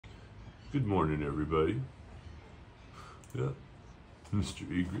Good morning, everybody. Yeah, Mr.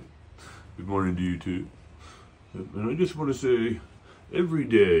 Egret. Good morning to you too. And I just want to say, every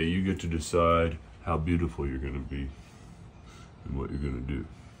day you get to decide how beautiful you're going to be and what you're going to do.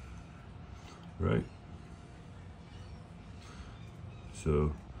 Right?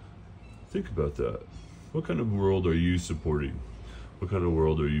 So, think about that. What kind of world are you supporting? What kind of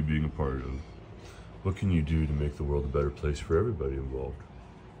world are you being a part of? What can you do to make the world a better place for everybody involved?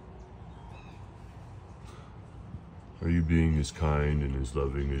 Are you being as kind and as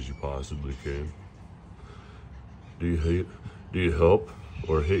loving as you possibly can? Do you help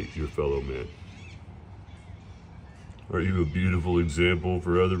or hate your fellow man? Are you a beautiful example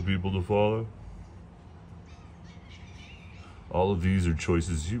for other people to follow? All of these are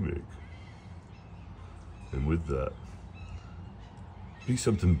choices you make. And with that, be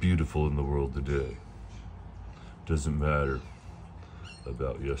something beautiful in the world today. Doesn't matter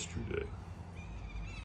about yesterday.